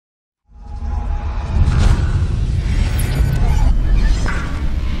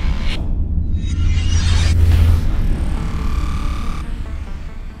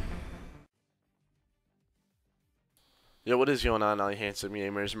is going on, all you handsome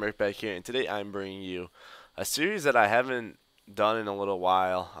gamers? MerK back here, and today I'm bringing you a series that I haven't done in a little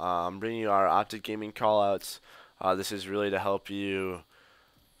while. I'm bringing you our OpTic gaming callouts. This is really to help you.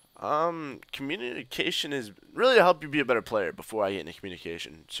 Communication is really to help you be a better player. Before I get into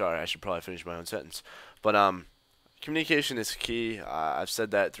communication, sorry, I should probably finish my own sentence. But communication is key. I've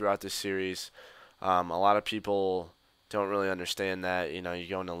said that throughout this series. A lot of people don't really understand that. You know, you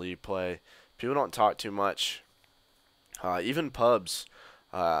go into league play, people don't talk too much. Even pubs,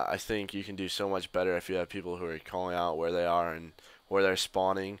 I think you can do so much better if you have people who are calling out where they are and where they're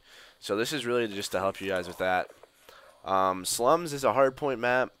spawning. So this is really just to help you guys with that. Slums is a hardpoint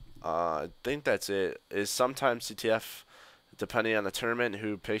map. I think that's it. Is sometimes CTF, depending on the tournament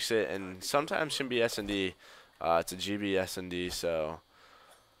who picks it, and sometimes can be S&D. It's a GB S&D. So,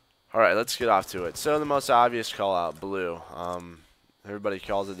 all right, let's get off to it. So the most obvious call out, blue. Everybody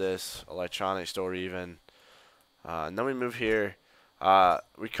calls it this, electronic store even. And then we move here.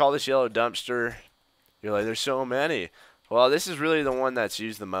 We call this yellow dumpster. You're like, there's so many. Well, this is really the one that's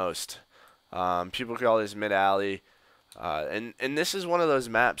used the most. People call this mid alley. And this is one of those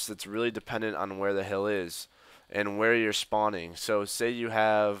maps that's really dependent on where the hill is and where you're spawning. So say you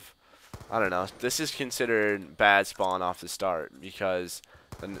have, I don't know, this is considered bad spawn off the start because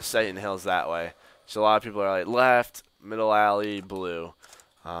the Satan Hill's that way. So a lot of people are like left, middle alley, blue.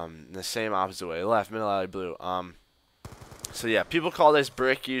 The same opposite way, left, middle alley, blue. So yeah, people call this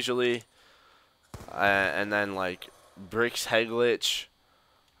brick usually, and then like bricks head glitch.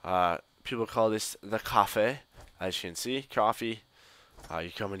 People call this the cafe, as you can see, coffee.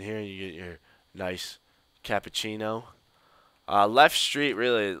 You come in here, you get your nice cappuccino. Left street,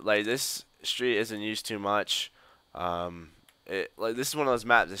 really, like this street isn't used too much. Like this is one of those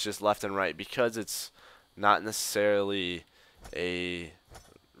maps that's just left and right because it's not necessarily a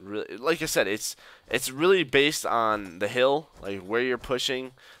really, like I said, it's really based on the hill, like where you're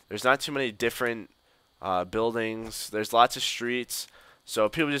pushing. There's not too many different buildings. There's lots of streets, so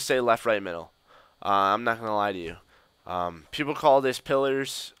people just say left, right, middle. I'm not gonna lie to you. People call this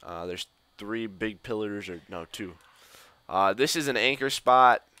pillars. There's 3 big pillars, or no, 2. This is an anchor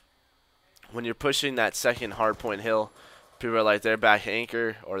spot. When you're pushing that second hardpoint hill, people are like they're back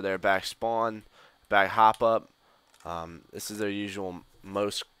anchor or they're back spawn, back hop up. This is their usual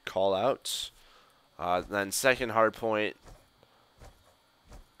most call outs. Then second hard point,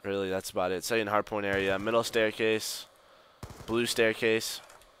 really that's about it. Second hard point area, middle staircase, blue staircase,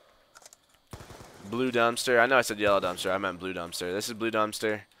 blue dumpster. I know I said yellow dumpster, I meant blue dumpster. This is blue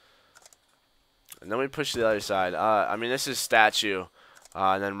dumpster. And then we push to the other side. I mean, this is statue.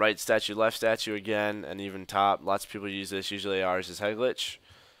 And then right statue, left statue again, and even top. Lots of people use this. Usually ours is head glitch.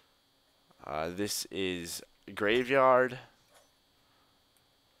 This is graveyard.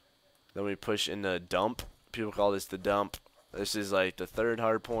 Then we push in the dump. People call this the dump. This is like the third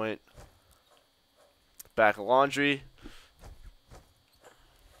hard point. Back laundry.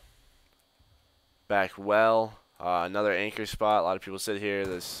 Back well. Another anchor spot. A lot of people sit here.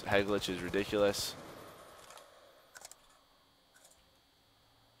 This head glitch is ridiculous.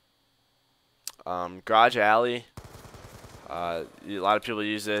 Garage alley. A lot of people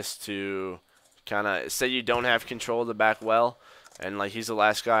use this to kind of say you don't have control of the back well. And like he's the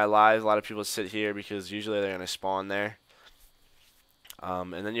last guy alive. A lot of people sit here because usually they're gonna spawn there.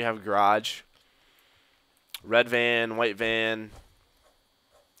 And then you have garage, red van, white van.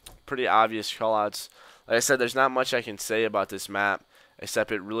 Pretty obvious callouts. Like I said, there's not much I can say about this map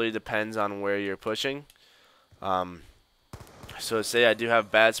except it really depends on where you're pushing. So say I do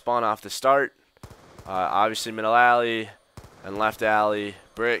have bad spawn off the start. Obviously middle alley and left alley,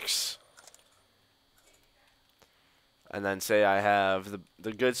 bricks. And then say I have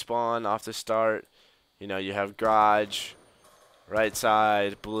the good spawn off the start. You know, you have garage, right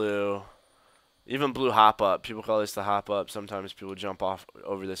side, blue. Even blue hop up. People call this the hop up. Sometimes people jump off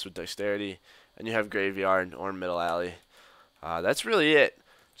over this with dexterity. And you have graveyard or middle alley. That's really it.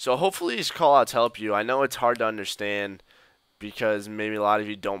 So hopefully these callouts help you. I know it's hard to understand because maybe a lot of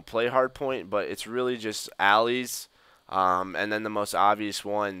you don't play hardpoint, but it's really just alleys. And then the most obvious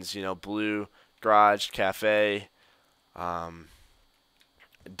ones, you know, blue, garage, cafe,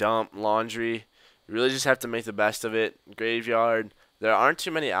 dump, laundry. You really just have to make the best of it. Graveyard. There aren't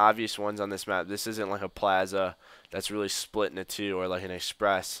too many obvious ones on this map. This isn't like a plaza that's really split into 2 or like an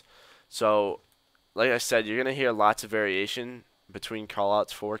express. So, like I said, you're going to hear lots of variation between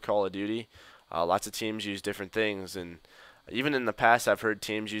callouts for Call of Duty. Lots of teams use different things, and even in the past I've heard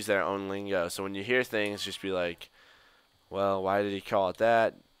teams use their own lingo. So when you hear things, just be like, well, why did he call it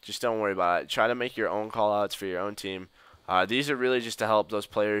that? Just don't worry about it. Try to make your own callouts for your own team. These are really just to help those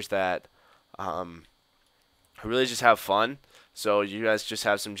players that really just have fun. So you guys just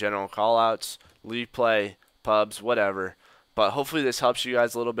have some general callouts, league play, pubs, whatever. But hopefully this helps you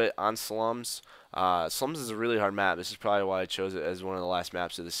guys a little bit on Slums. Slums is a really hard map. This is probably why I chose it as one of the last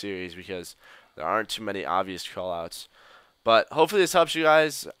maps of the series, because there aren't too many obvious callouts. But hopefully this helps you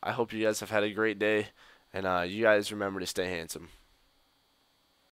guys. I hope you guys have had a great day, and you guys remember to stay handsome.